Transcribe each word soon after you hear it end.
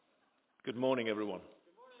Good morning, everyone.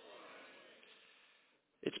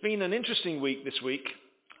 It's been an interesting week this week.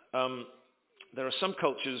 There are some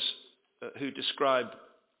cultures who describe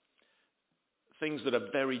things that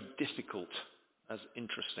are very difficult as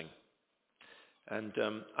interesting. And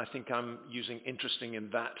I think I'm using interesting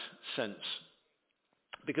in that sense.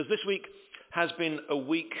 Because this week has been a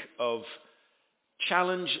week of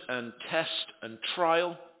challenge and test and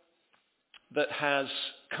trial that has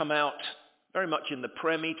come out very much in the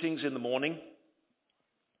prayer meetings in the morning.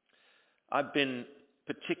 I've been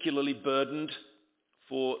particularly burdened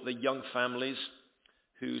for the young families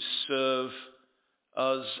who serve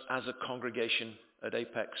us as a congregation at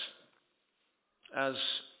Apex as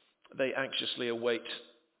they anxiously await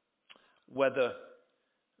whether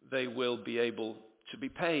they will be able to be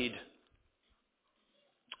paid.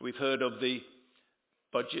 We've heard of the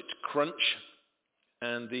budget crunch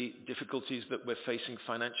and the difficulties that we're facing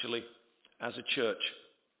financially as a church.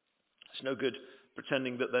 It's no good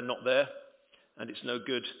pretending that they're not there, and it's no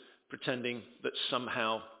good pretending that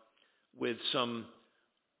somehow with some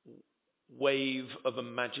wave of a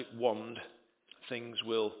magic wand things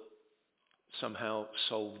will somehow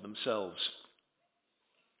solve themselves.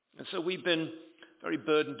 And so we've been very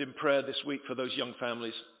burdened in prayer this week for those young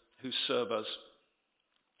families who serve us,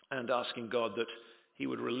 and asking God that He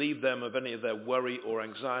would relieve them of any of their worry or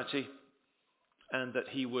anxiety, and that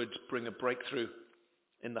He would bring a breakthrough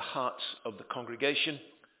in the hearts of the congregation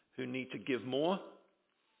who need to give more,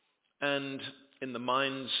 and in the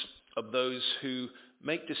minds of those who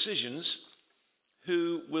make decisions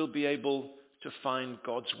who will be able to find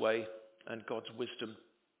God's way and God's wisdom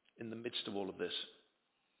in the midst of all of this.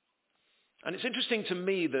 And it's interesting to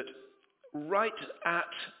me that right at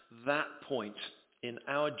that point in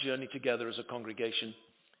our journey together as a congregation,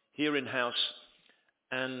 here in-house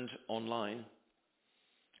and online,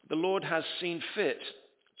 the Lord has seen fit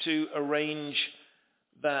to arrange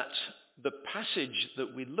that the passage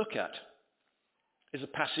that we look at is a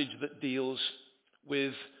passage that deals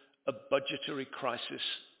with a budgetary crisis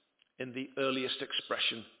in the earliest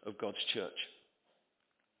expression of God's church.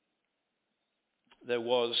 There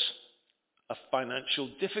was a financial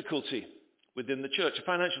difficulty within the church, a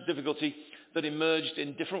financial difficulty that emerged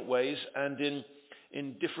in different ways and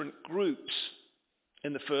in different groups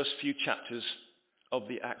in the first few chapters of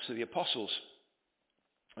the Acts of the Apostles.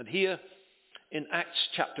 And here in Acts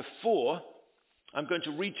chapter 4, I'm going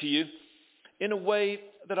to read to you in a way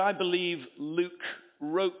that I believe Luke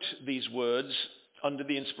wrote these words under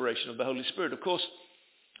the inspiration of the Holy Spirit. Of course,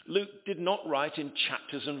 Luke did not write in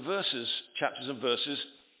chapters and verses. Chapters and verses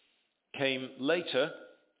came later.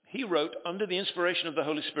 He wrote under the inspiration of the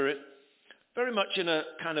Holy Spirit, very much in a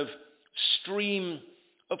kind of stream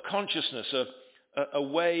of consciousness, a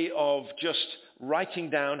way of just writing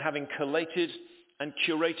down, having collated and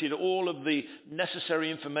curated all of the necessary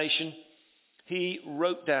information. He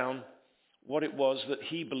wrote down what it was that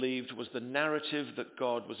he believed was the narrative that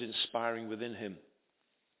God was inspiring within him.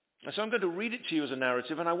 And so I'm going to read it to you as a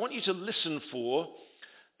narrative, and I want you to listen for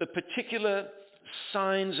the particular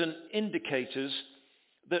signs and indicators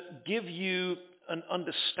that give you an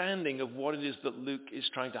understanding of what it is that Luke is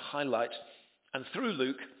trying to highlight, and through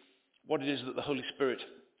Luke, what it is that the Holy Spirit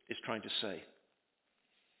is trying to say.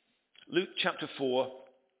 Luke chapter 4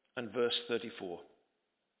 and verse 34.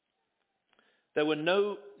 There were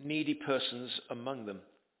no needy persons among them,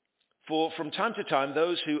 for from time to time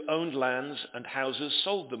those who owned lands and houses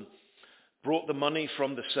sold them, brought the money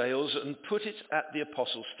from the sales and put it at the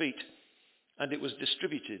apostles' feet, and it was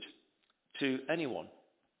distributed to anyone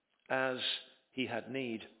as he had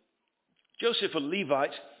need. Joseph, a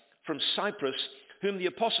Levite from Cyprus, whom the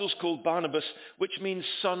apostles called Barnabas, which means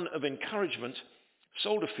son of encouragement,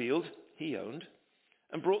 sold a field he owned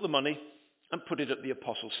and brought the money and put it at the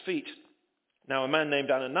apostles' feet. Now a man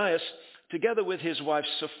named Ananias, together with his wife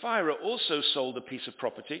Sapphira, also sold a piece of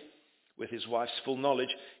property. With his wife's full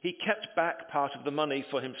knowledge, he kept back part of the money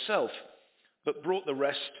for himself, but brought the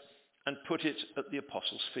rest and put it at the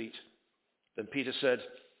apostles' feet. Then Peter said,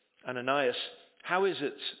 Ananias, how is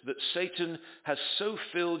it that Satan has so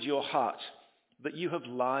filled your heart that you have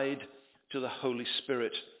lied to the Holy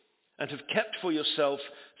Spirit and have kept for yourself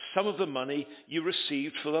some of the money you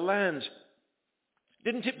received for the land?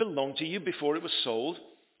 Didn't it belong to you before it was sold?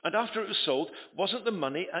 And after it was sold, wasn't the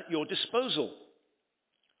money at your disposal?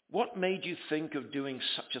 What made you think of doing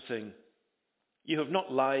such a thing? You have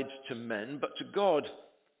not lied to men, but to God.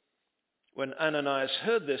 When Ananias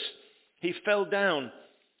heard this, he fell down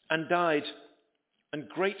and died, and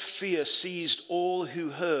great fear seized all who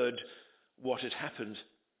heard what had happened.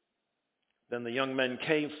 Then the young men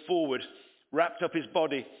came forward, wrapped up his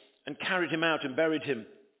body, and carried him out and buried him.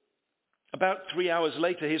 About 3 hours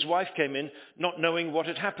later, his wife came in, not knowing what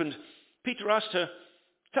had happened. Peter asked her,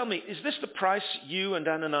 "Tell me, is this the price you and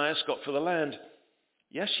Ananias got for the land?"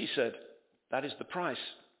 "Yes," she said, "that is the price."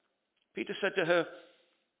 Peter said to her,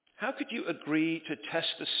 "How could you agree to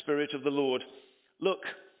test the Spirit of the Lord? Look,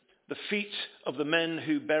 the feet of the men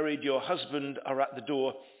who buried your husband are at the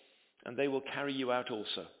door, and they will carry you out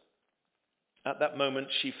also." At that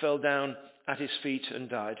moment, she fell down at his feet and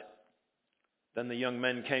died. Then the young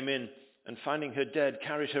men came in, and finding her dead,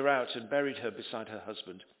 carried her out and buried her beside her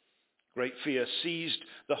husband. Great fear seized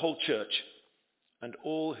the whole church and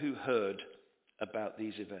all who heard about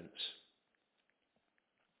these events.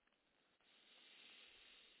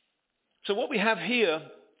 So what we have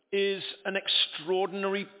here is an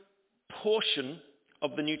extraordinary portion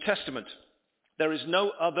of the New Testament. There is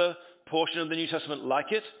no other portion of the New Testament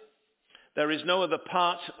like it. There is no other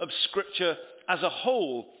part of Scripture as a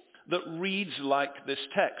whole that reads like this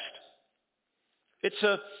text. It's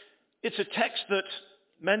a text that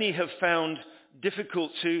many have found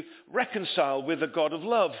difficult to reconcile with a God of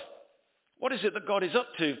love. What is it that God is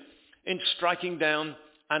up to in striking down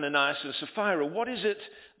Ananias and Sapphira? What is it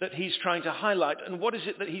that he's trying to highlight, and what is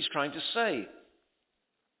it that he's trying to say?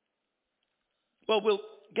 Well, we'll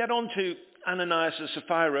get on to Ananias and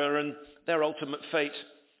Sapphira and their ultimate fate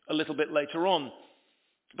a little bit later on.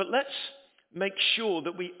 But let's make sure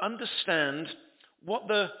that we understand what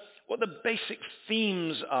the basic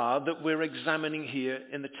themes are that we're examining here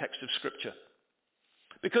in the text of Scripture.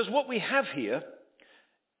 Because what we have here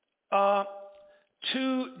are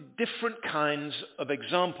two different kinds of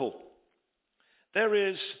example. There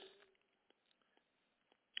is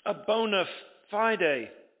a bona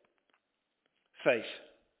fide faith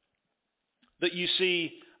that you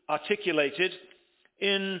see articulated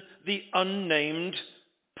in the unnamed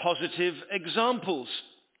positive examples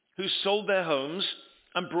who sold their homes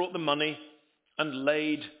and brought the money and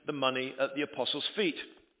laid the money at the apostles' feet.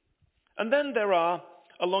 And then there are,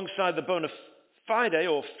 alongside the bona fide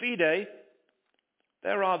or fide,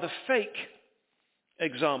 there are the fake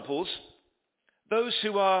examples, those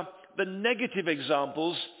who are the negative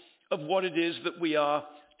examples of what it is that we are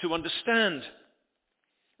to understand.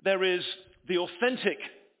 There is the authentic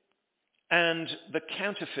and the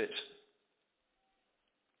counterfeit.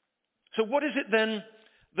 So what is it then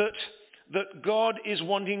that God is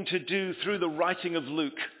wanting to do through the writing of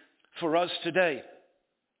Luke for us today?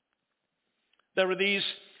 There are these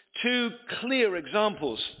two clear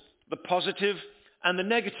examples, the positive and the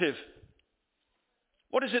negative.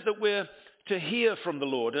 What is it that we're to hear from the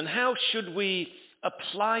Lord, and how should we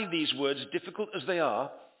apply these words, difficult as they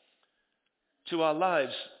are, to our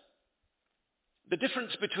lives? The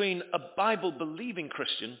difference between a Bible-believing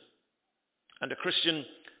Christian and a Christian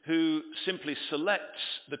who simply selects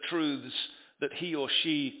the truths that he or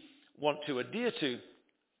she want to adhere to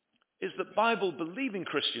is that Bible-believing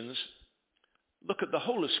Christians look at the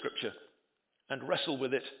whole of Scripture and wrestle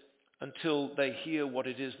with it until they hear what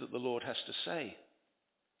it is that the Lord has to say.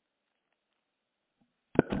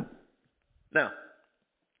 Now,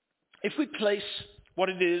 if we place what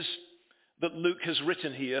it is that Luke has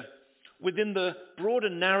written here within the broader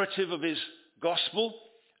narrative of his gospel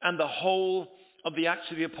and the whole of the Acts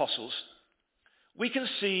of the Apostles, we can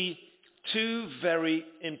see two very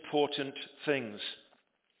important things.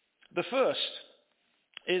 The first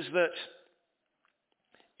is that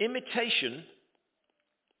imitation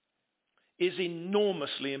is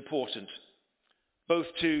enormously important, both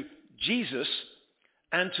to Jesus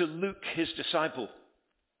and to Luke, his disciple.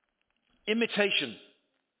 Imitation.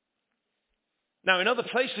 Now, in other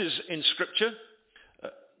places in Scripture,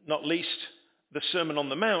 not least the Sermon on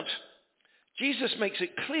the Mount, Jesus makes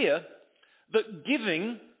it clear that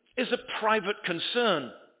giving is a private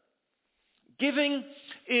concern. Giving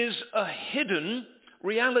is a hidden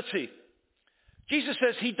reality. Jesus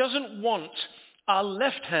says he doesn't want our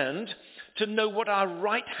left hand to know what our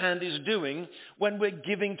right hand is doing when we're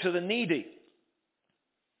giving to the needy.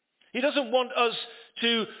 He doesn't want us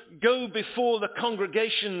to go before the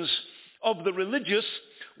congregations of the religious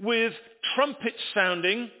with trumpets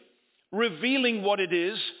sounding, revealing what it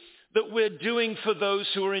is that we're doing for those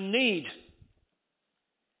who are in need.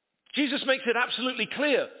 Jesus makes it absolutely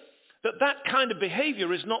clear that that kind of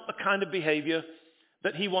behavior is not the kind of behavior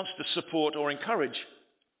that he wants to support or encourage.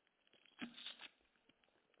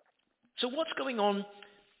 So what's going on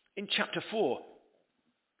in chapter 4?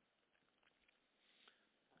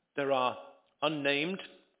 There are unnamed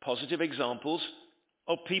positive examples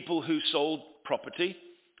of people who sold property,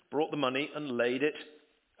 brought the money and laid it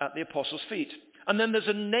at the apostles' feet. And then there's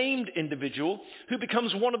a named individual who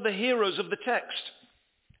becomes one of the heroes of the text.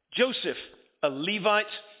 Joseph, a Levite,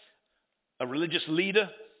 a religious leader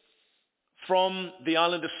from the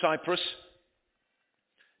island of Cyprus,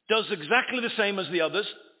 does exactly the same as the others,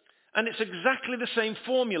 and it's exactly the same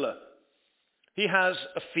formula. He has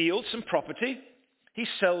a field, some property, he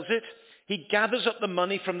sells it, he gathers up the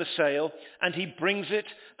money from the sale, and he brings it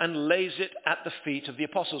and lays it at the feet of the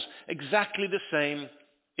apostles. Exactly the same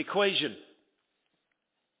equation.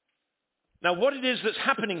 Now, what it is that's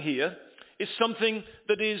happening here is something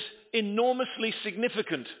that is enormously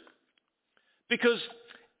significant. Because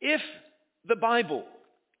if the Bible,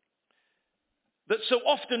 that so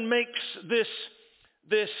often makes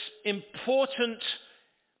this important,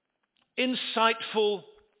 insightful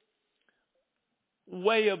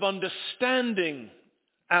way of understanding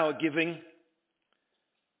our giving,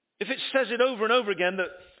 if it says it over and over again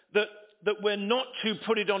that we're not to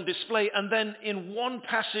put it on display, and then in one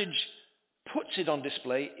passage puts it on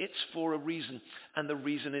display, it's for a reason. And the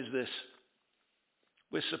reason is this: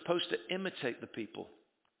 we're supposed to imitate the people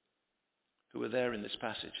who are there in this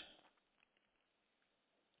passage.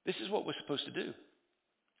 This is what we're supposed to do.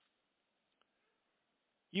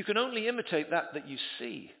 You can only imitate that you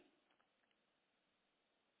see.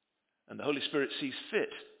 And the Holy Spirit sees fit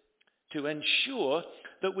to ensure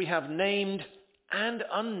that we have named and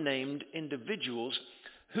unnamed individuals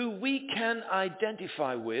who we can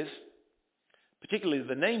identify with, particularly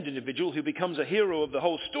the named individual who becomes a hero of the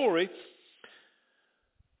whole story,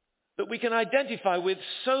 that we can identify with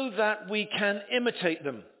so that we can imitate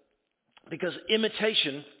them. Because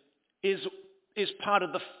imitation is part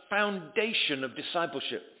of the foundation of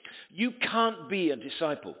discipleship. You can't be a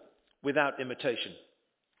disciple without imitation.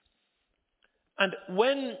 And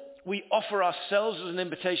when we offer ourselves as an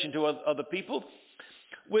invitation to other people,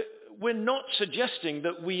 we're not suggesting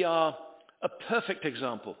that we are a perfect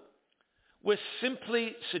example. We're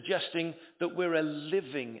simply suggesting that we're a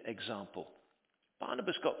living example.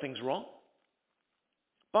 Barnabas got things wrong.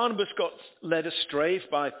 Barnabas got led astray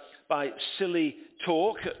by silly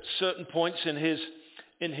talk at certain points in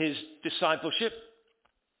his discipleship.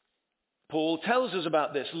 Paul tells us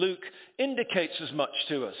about this. Luke indicates as much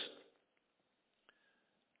to us.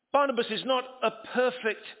 Barnabas is not a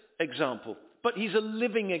perfect example, but he's a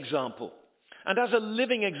living example. And as a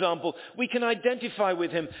living example, we can identify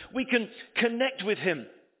with him. We can connect with him.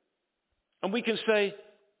 And we can say,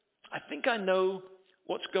 I think I know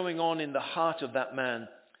what's going on in the heart of that man,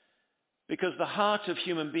 because the heart of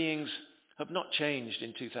human beings have not changed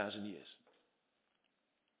in 2,000 years.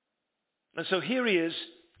 And so here he is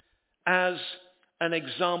as an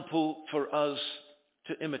example for us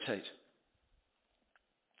to imitate.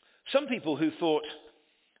 Some people who thought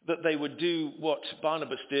that they would do what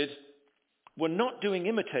Barnabas did were not doing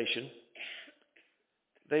imitation,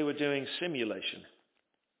 they were doing simulation.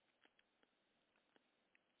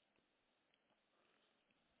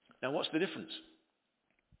 Now, what's the difference?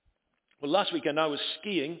 Well, last weekend I was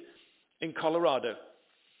skiing in Colorado,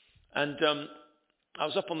 and I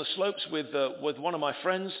was up on the slopes with one of my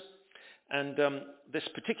friends, and this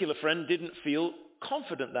particular friend didn't feel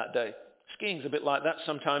confident that day. Skiing's a bit like that.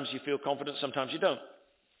 Sometimes you feel confident, sometimes you don't.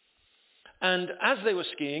 And as they were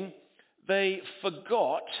skiing, they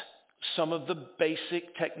forgot some of the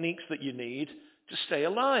basic techniques that you need to stay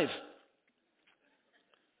alive.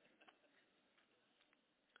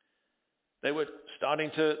 They were starting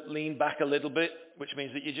to lean back a little bit, which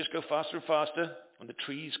means that you just go faster and faster, and the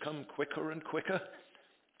trees come quicker and quicker.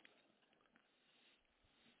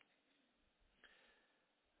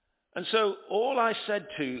 And so all I said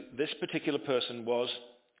to this particular person was,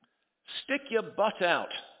 stick your butt out.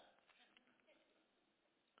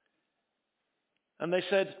 And they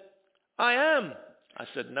said, I am. I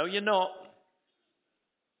said, no, you're not.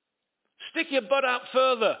 Stick your butt out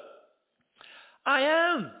further. I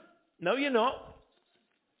am. No, you're not.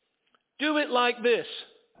 Do it like this.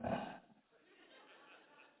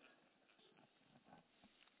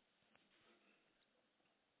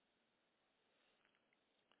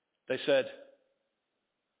 They said,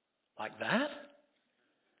 like that?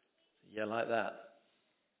 Yeah, like that.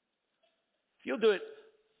 If you'll do it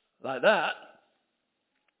like that,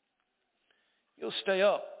 you'll stay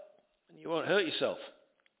up and you won't hurt yourself.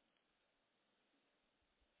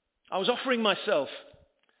 I was offering myself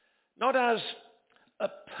not as a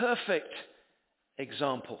perfect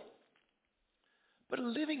example, but a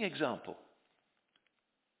living example.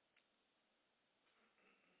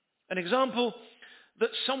 An example that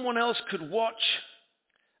someone else could watch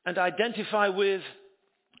and identify with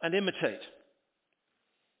and imitate.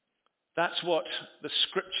 That's what the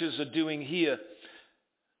scriptures are doing here.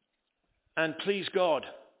 And please God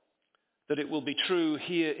that it will be true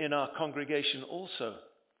here in our congregation also,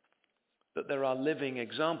 that there are living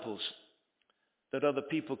examples that other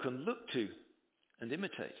people can look to and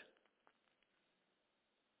imitate.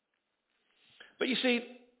 But you see,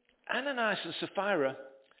 Ananias and Sapphira,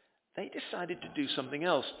 they decided to do something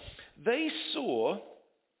else. They saw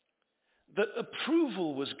that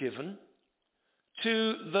approval was given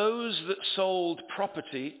to those that sold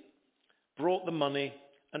property, brought the money,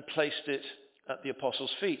 and placed it at the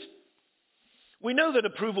apostles' feet. We know that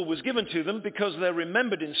approval was given to them because they're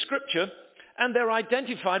remembered in Scripture and they're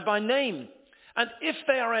identified by name. And if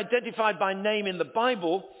they are identified by name in the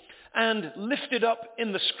Bible and lifted up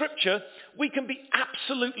in the Scripture, we can be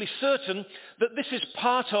absolutely certain that this is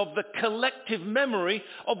part of the collective memory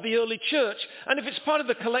of the early church. And if it's part of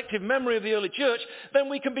the collective memory of the early church, then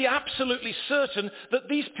we can be absolutely certain that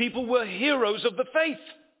these people were heroes of the faith.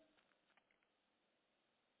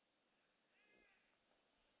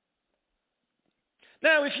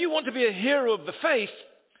 Now, if you want to be a hero of the faith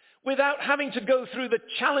without having to go through the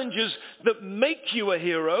challenges that make you a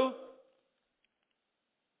hero,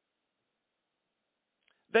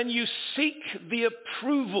 then you seek the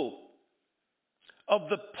approval of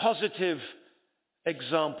the positive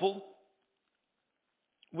example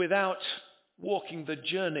without walking the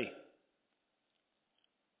journey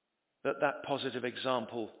that positive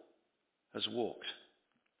example has walked.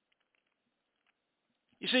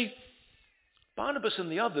 You see, Barnabas and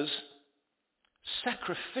the others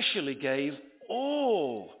sacrificially gave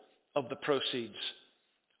all of the proceeds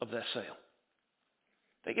of their sale.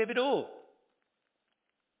 They gave it all.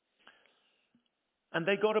 And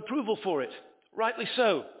they got approval for it, rightly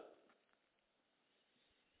so.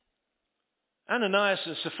 Ananias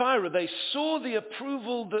and Sapphira, they saw the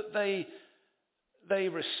approval that they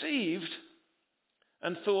received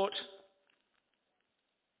and thought,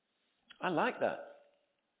 I like that.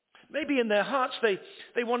 Maybe in their hearts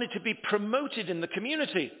they wanted to be promoted in the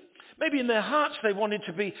community. Maybe in their hearts they wanted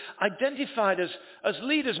to be identified as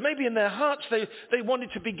leaders. Maybe in their hearts they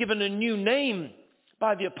wanted to be given a new name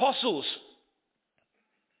by the apostles.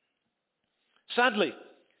 Sadly,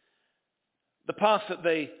 the path that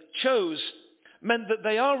they chose meant that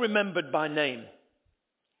they are remembered by name,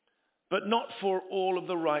 but not for all of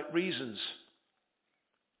the right reasons.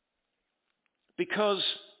 Because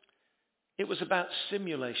it was about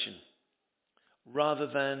simulation rather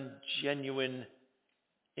than genuine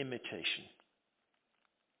imitation.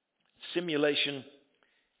 Simulation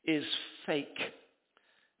is fake.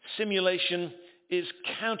 Simulation is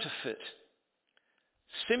counterfeit.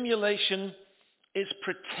 Simulation is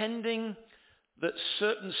pretending that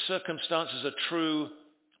certain circumstances are true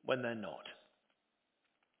when they're not.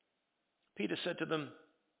 Peter said to them,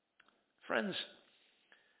 friends,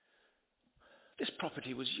 this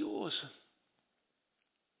property was yours.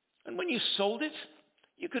 And when you sold it,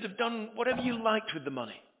 you could have done whatever you liked with the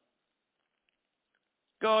money.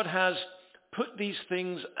 God has put these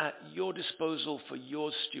things at your disposal for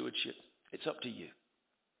your stewardship. It's up to you.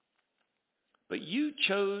 But you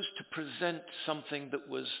chose to present something that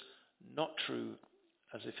was not true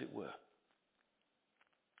as if it were.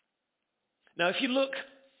 Now, if you look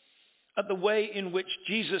at the way in which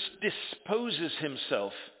Jesus disposes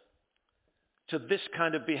himself to this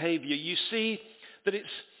kind of behavior, you see that it's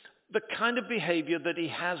the kind of behavior that he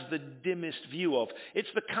has the dimmest view of. It's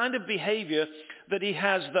the kind of behavior that he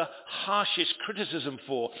has the harshest criticism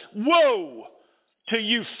for. Woe to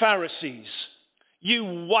you Pharisees, you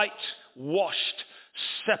whitewashed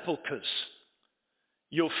sepulchres.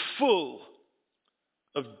 You're full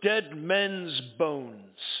of dead men's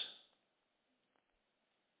bones.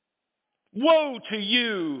 Woe to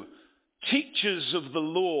you, teachers of the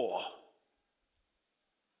law.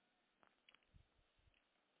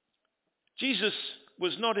 Jesus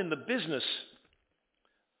was not in the business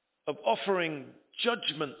of offering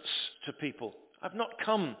judgments to people. I've not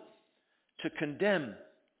come to condemn,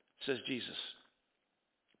 says Jesus,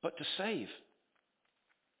 but to save.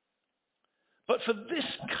 But for this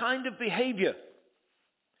kind of behavior,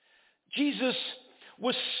 Jesus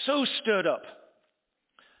was so stirred up.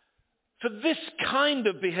 For this kind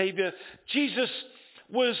of behavior, Jesus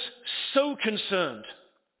was so concerned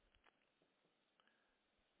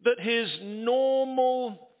that his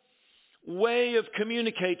normal way of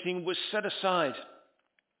communicating was set aside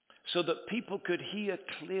so that people could hear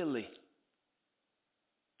clearly,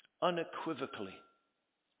 unequivocally,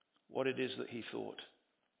 what it is that he thought.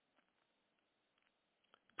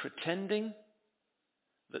 Pretending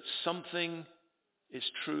that something is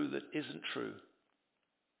true that isn't true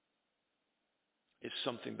is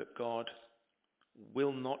something that God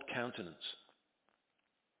will not countenance.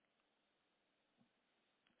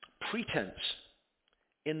 Pretense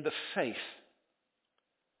in the faith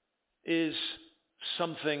is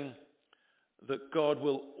something that God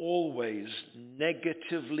will always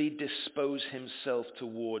negatively dispose himself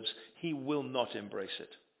towards. He will not embrace it.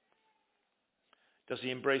 Does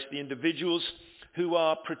he embrace the individuals who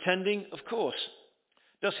are pretending? Of course.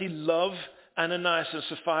 Does he love Ananias and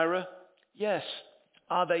Sapphira? Yes.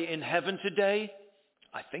 Are they in heaven today?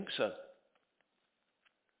 I think so.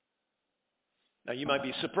 Now you might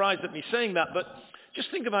be surprised at me saying that, but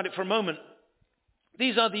just think about it for a moment.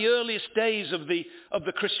 These are the earliest days of the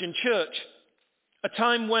Christian church, a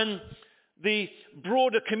time when the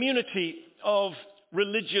broader community of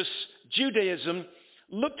religious Judaism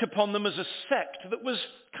looked upon them as a sect that was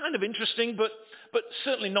kind of interesting, but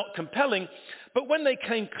certainly not compelling. But when they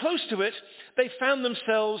came close to it, they found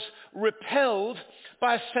themselves repelled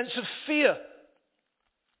by a sense of fear.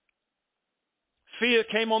 Fear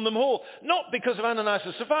came on them all, not because of Ananias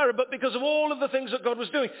and Sapphira, but because of all of the things that God was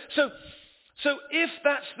doing. So if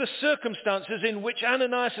that's the circumstances in which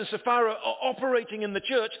Ananias and Sapphira are operating in the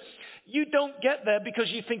church, you don't get there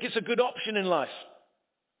because you think it's a good option in life.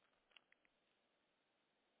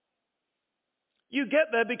 You get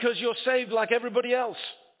there because you're saved like everybody else.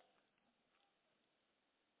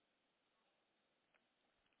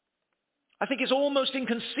 I think it's almost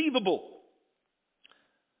inconceivable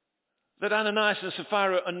that Ananias and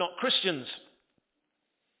Sapphira are not Christians.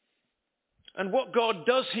 And what God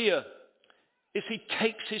does here is he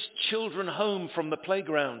takes his children home from the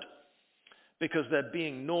playground because they're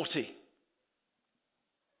being naughty.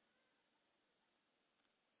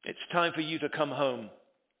 It's time for you to come home.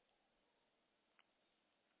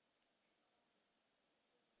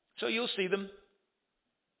 So you'll see them,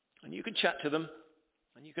 and you can chat to them,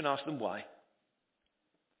 and you can ask them why.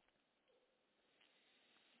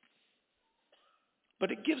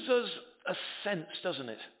 But it gives us a sense, doesn't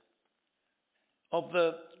it, of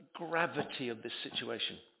the gravity of this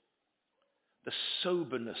situation, the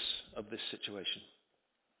soberness of this situation.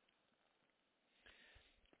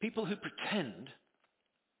 People who pretend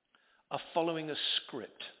are following a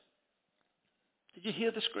script. Did you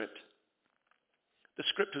hear the script? The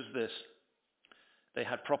script was this. They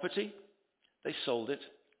had property, they sold it,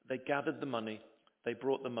 they gathered the money, they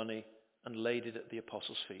brought the money and laid it at the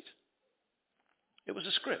apostles' feet. It was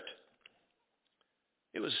a script.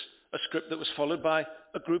 It was a script that was followed by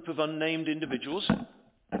a group of unnamed individuals.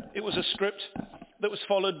 It was a script that was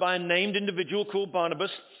followed by a named individual called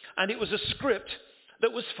Barnabas, and it was a script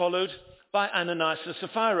that was followed by Ananias and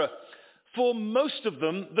Sapphira. For most of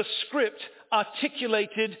them, the script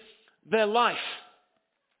articulated their life.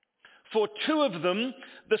 For two of them,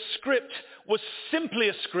 the script was simply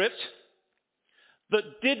a script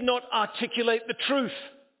that did not articulate the truth.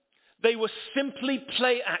 They were simply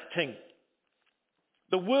play acting.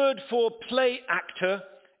 The word for play actor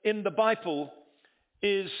in the Bible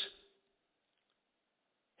is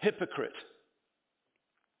hypocrite.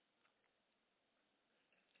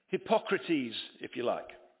 Hippocrates, if you like.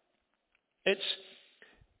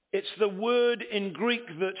 It's the word in Greek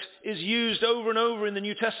that is used over and over in the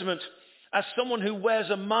New Testament as someone who wears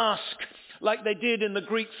a mask like they did in the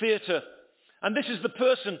Greek theater. And this is the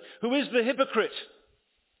person who is the hypocrite,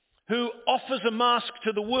 who offers a mask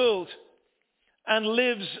to the world and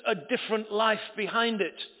lives a different life behind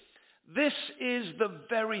it. This is the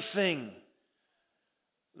very thing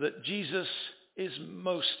that Jesus is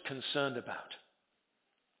most concerned about.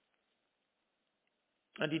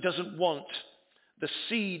 And he doesn't want the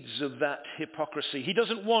seeds of that hypocrisy. He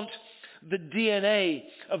doesn't want the DNA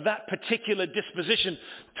of that particular disposition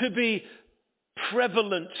to be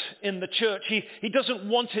prevalent in the church. He doesn't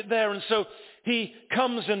want it there, and so he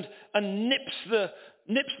comes and nips the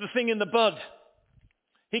thing in the bud.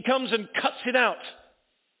 He comes and cuts it out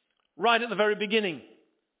right at the very beginning.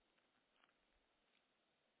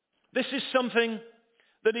 This is something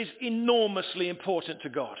that is enormously important to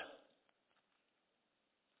God.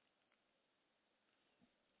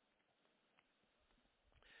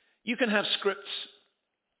 You can have scripts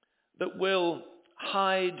that will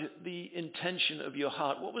hide the intention of your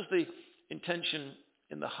heart. What was the intention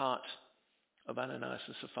in the heart of Ananias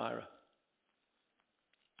and Sapphira?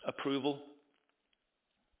 Approval,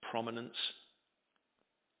 prominence,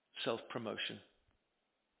 self-promotion.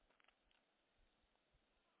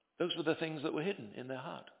 Those were the things that were hidden in their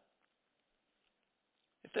heart.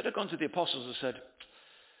 If they'd have gone to the apostles and said,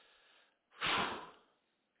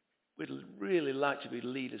 we'd really like to be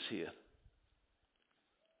leaders here,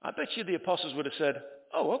 I bet you the apostles would have said,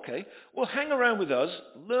 oh, okay, well, hang around with us,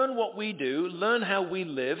 learn what we do, learn how we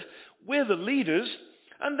live. We're the leaders,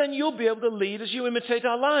 and then you'll be able to lead as you imitate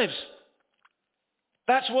our lives.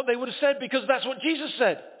 That's what they would have said, because that's what Jesus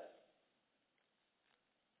said.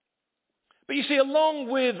 But you see, along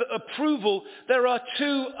with approval, there are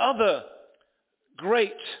two other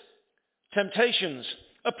great temptations.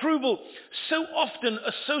 Approval, so often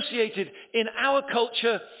associated in our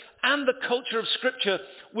culture and the culture of Scripture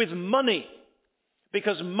with money,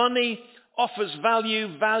 because money offers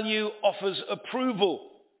value, value offers approval.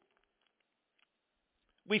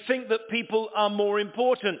 We think that people are more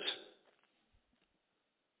important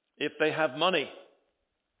if they have money.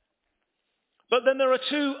 But then there are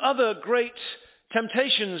two other great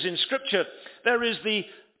temptations in Scripture. There is the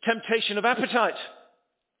temptation of appetite,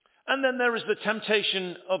 and then there is the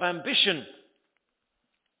temptation of ambition.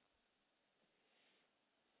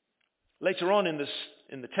 Later on in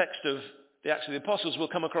the text of the Acts of the Apostles, we'll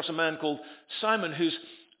come across a man called Simon whose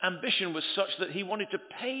ambition was such that he wanted to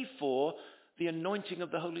pay for the anointing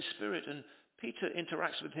of the Holy Spirit. And Peter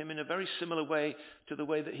interacts with him in a very similar way to the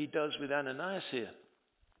way that he does with Ananias here.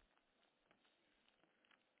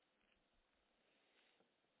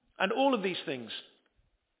 And all of these things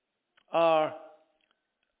are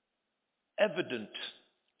evident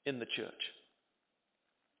in the church.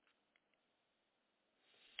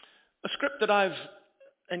 A script that I've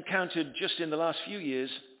encountered just in the last few years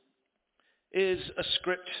is a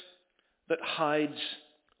script that hides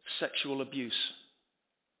sexual abuse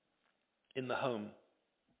in the home.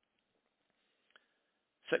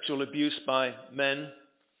 Sexual abuse by men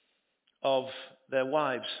of their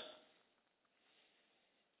wives.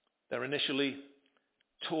 They're initially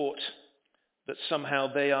taught that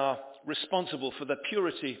somehow they are responsible for the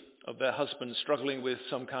purity of their husband struggling with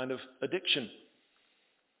some kind of addiction,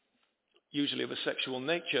 usually of a sexual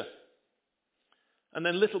nature. And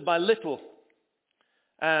then little by little,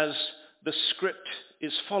 as the script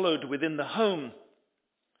is followed within the home,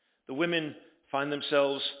 the women find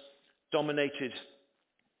themselves dominated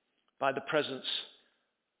by the presence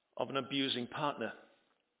of an abusing partner.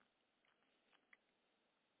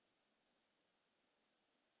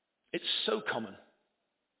 It's so common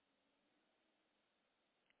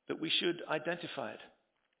that we should identify it.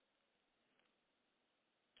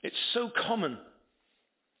 It's so common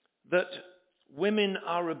that women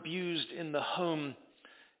are abused in the home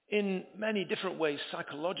in many different ways,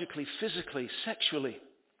 psychologically, physically, sexually,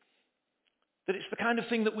 that it's the kind of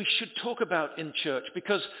thing that we should talk about in church,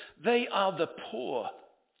 because they are the poor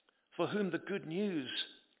for whom the good news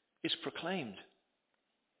is proclaimed.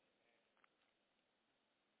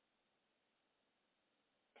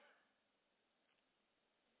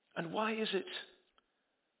 And why is it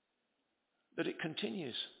that it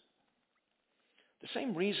continues? The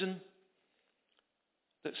same reason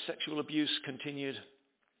that sexual abuse continued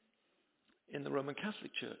in the Roman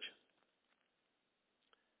Catholic Church.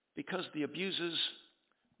 Because the abusers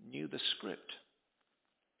knew the script.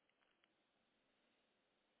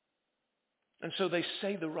 And so they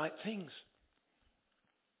say the right things.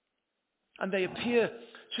 And they appear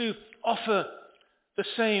to offer the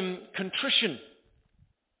same contrition.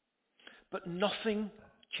 But nothing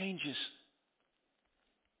changes.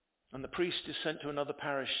 And the priest is sent to another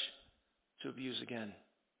parish to abuse again.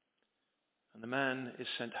 And the man is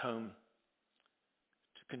sent home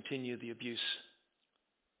to continue the abuse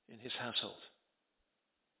in his household.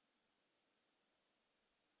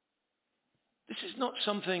 This is not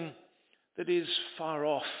something that is far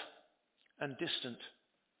off and distant.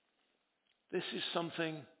 This is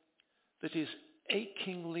something that is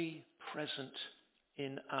achingly present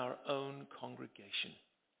in our own congregation.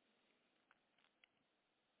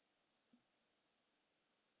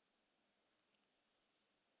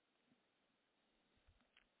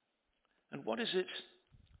 And what is it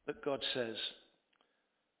that God says?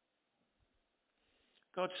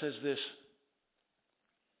 God says this.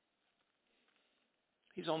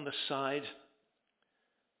 He's on the side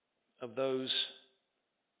of those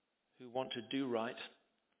who want to do right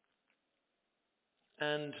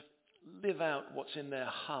and live out what's in their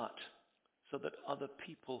heart so that other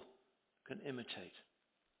people can imitate.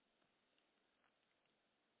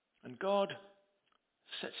 And God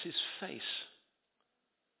sets his face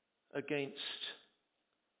against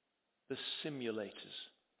the simulators,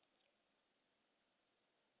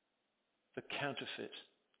 the counterfeit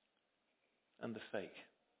and the fake.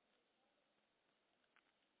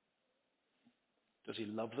 Does he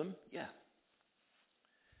love them? Yeah.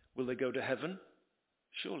 Will they go to heaven?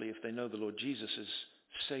 Surely, if they know the Lord Jesus as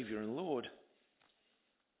Savior and Lord.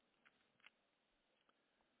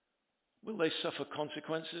 Will they suffer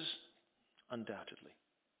consequences? Undoubtedly.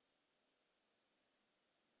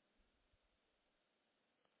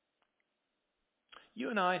 You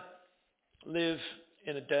and I live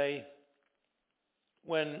in a day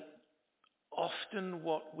when often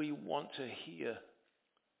what we want to hear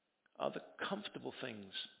are the comfortable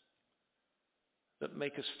things that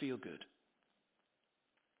make us feel good.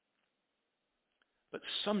 But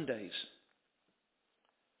some days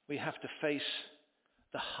we have to face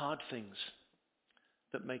the hard things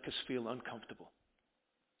that make us feel uncomfortable.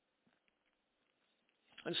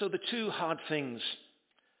 And so the two hard things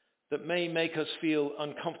that may make us feel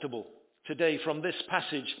uncomfortable today from this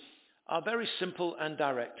passage are very simple and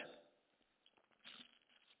direct.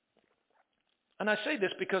 And I say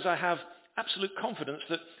this because I have absolute confidence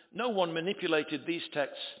that no one manipulated these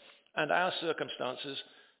texts and our circumstances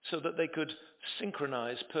so that they could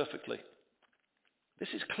synchronize perfectly. This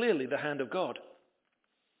is clearly the hand of God.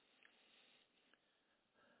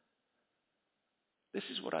 This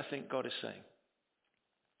is what I think God is saying.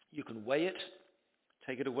 You can weigh it,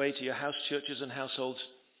 take it away to your house churches and households,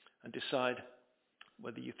 and decide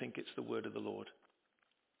whether you think it's the word of the Lord.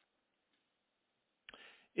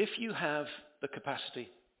 If you have the capacity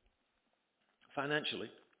financially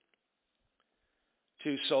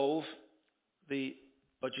to solve the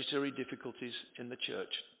budgetary difficulties in the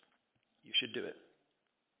church, you should do it.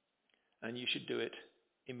 And you should do it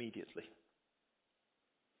immediately.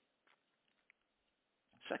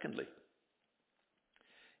 Secondly,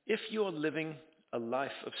 if you're living a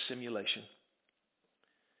life of simulation,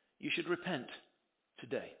 you should repent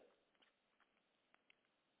today.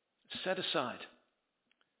 Set aside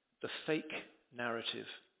the fake narrative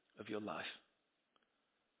of your life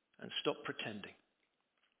and stop pretending.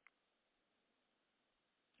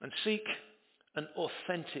 And seek an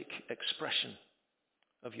authentic expression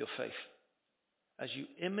of your faith as you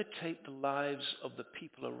imitate the lives of the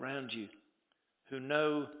people around you who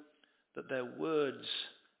know that their words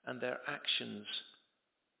and their actions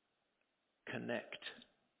connect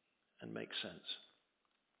and make sense.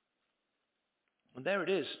 And there it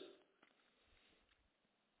is.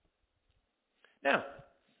 Now,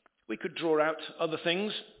 we could draw out other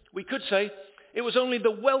things. We could say it was only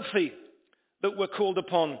the wealthy that were called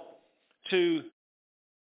upon to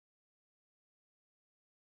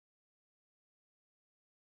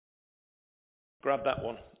grab that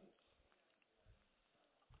one.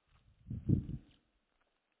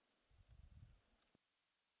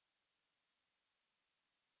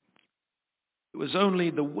 It was only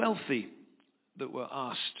the wealthy that were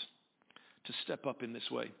asked to step up in this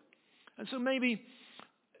way. And so maybe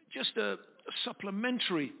just a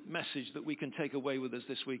supplementary message that we can take away with us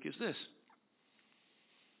this week is this.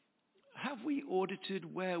 Have we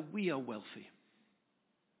audited where we are wealthy?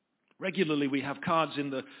 Regularly we have cards in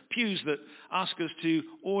the pews that ask us to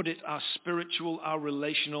audit our spiritual, our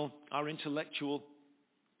relational, our intellectual,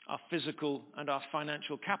 our physical, and our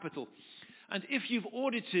financial capital. And if you've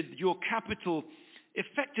audited your capital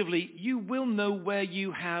effectively, you will know where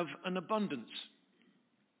you have an abundance.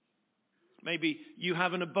 Maybe you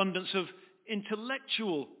have an abundance of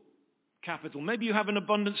intellectual capital. Maybe you have an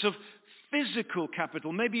abundance of physical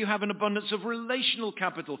capital. Maybe you have an abundance of relational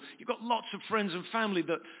capital. You've got lots of friends and family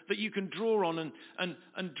that you can draw on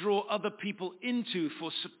and draw other people into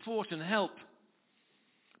for support and help.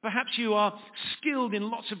 Perhaps you are skilled in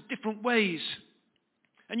lots of different ways,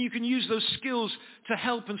 and you can use those skills to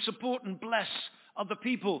help and support and bless other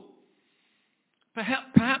people.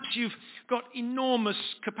 Perhaps you've got enormous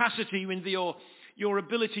capacity in your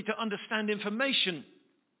ability to understand information.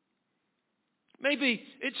 Maybe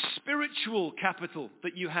it's spiritual capital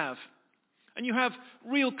that you have. And you have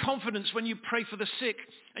real confidence when you pray for the sick.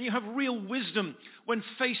 And you have real wisdom when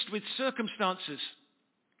faced with circumstances.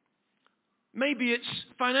 Maybe it's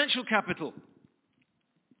financial capital.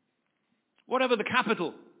 Whatever the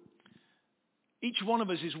capital, each one of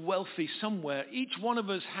us is wealthy somewhere. Each one of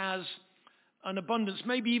us has an abundance,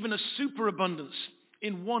 maybe even a superabundance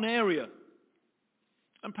in one area.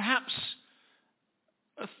 And perhaps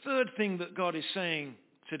a third thing that God is saying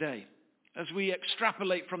today, as we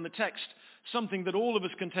extrapolate from the text, something that all of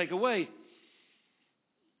us can take away,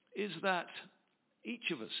 is that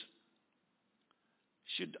each of us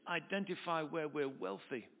should identify where we're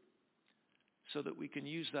wealthy so that we can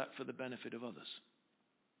use that for the benefit of others.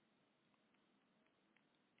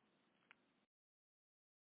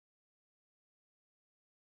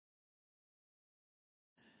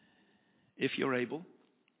 If you're able,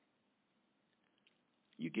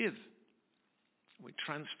 you give. We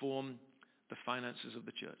transform the finances of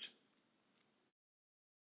the church.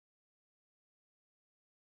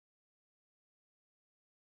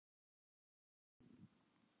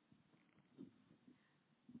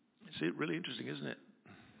 It's really interesting, isn't it?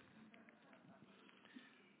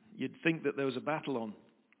 You'd think that there was a battle on.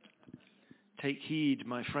 Take heed,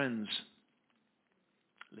 my friends.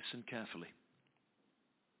 Listen carefully.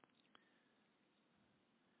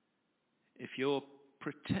 if you're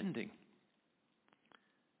pretending,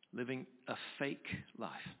 living a fake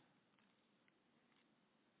life,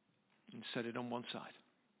 and set it on one side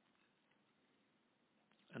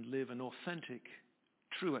and live an authentic,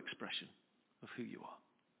 true expression of who you are.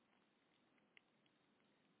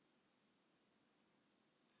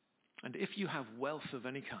 And if you have wealth of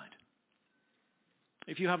any kind,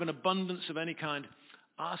 if you have an abundance of any kind,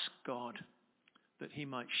 ask God that he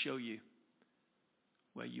might show you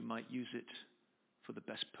where you might use it for the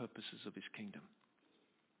best purposes of his kingdom.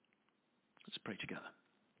 Let's pray together.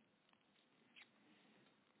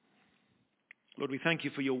 Lord, we thank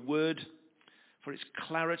you for your word, for its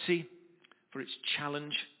clarity, for its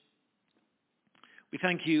challenge. We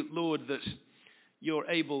thank you, Lord, that you're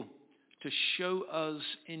able to show us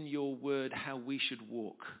in your word how we should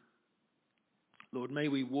walk. Lord, may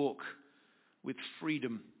we walk with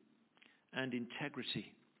freedom and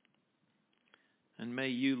integrity. And may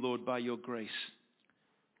you, Lord, by your grace,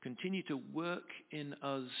 continue to work in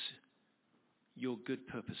us your good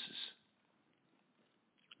purposes.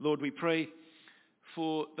 Lord, we pray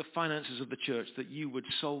for the finances of the church, that you would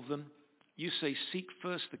solve them. You say, seek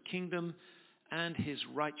first the kingdom and his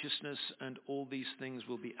righteousness, and all these things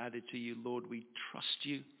will be added to you. Lord, we trust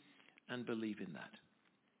you and believe in that.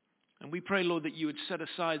 And we pray, Lord, that you would set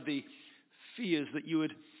aside the fears, that you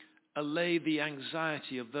would allay the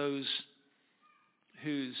anxiety of those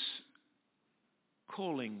whose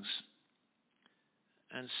callings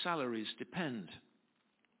and salaries depend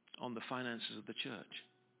on the finances of the church.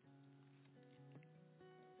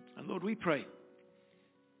 And Lord, we pray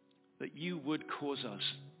that you would cause us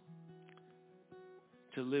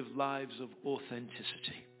to live lives of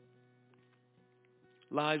authenticity.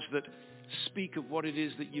 Lives that speak of what it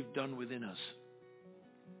is that you've done within us.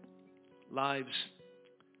 Lives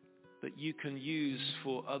that you can use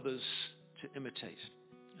for others to imitate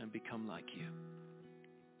and become like you.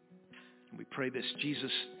 And we pray this,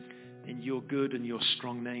 Jesus, in your good and your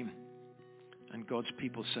strong name. And God's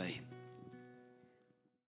people say,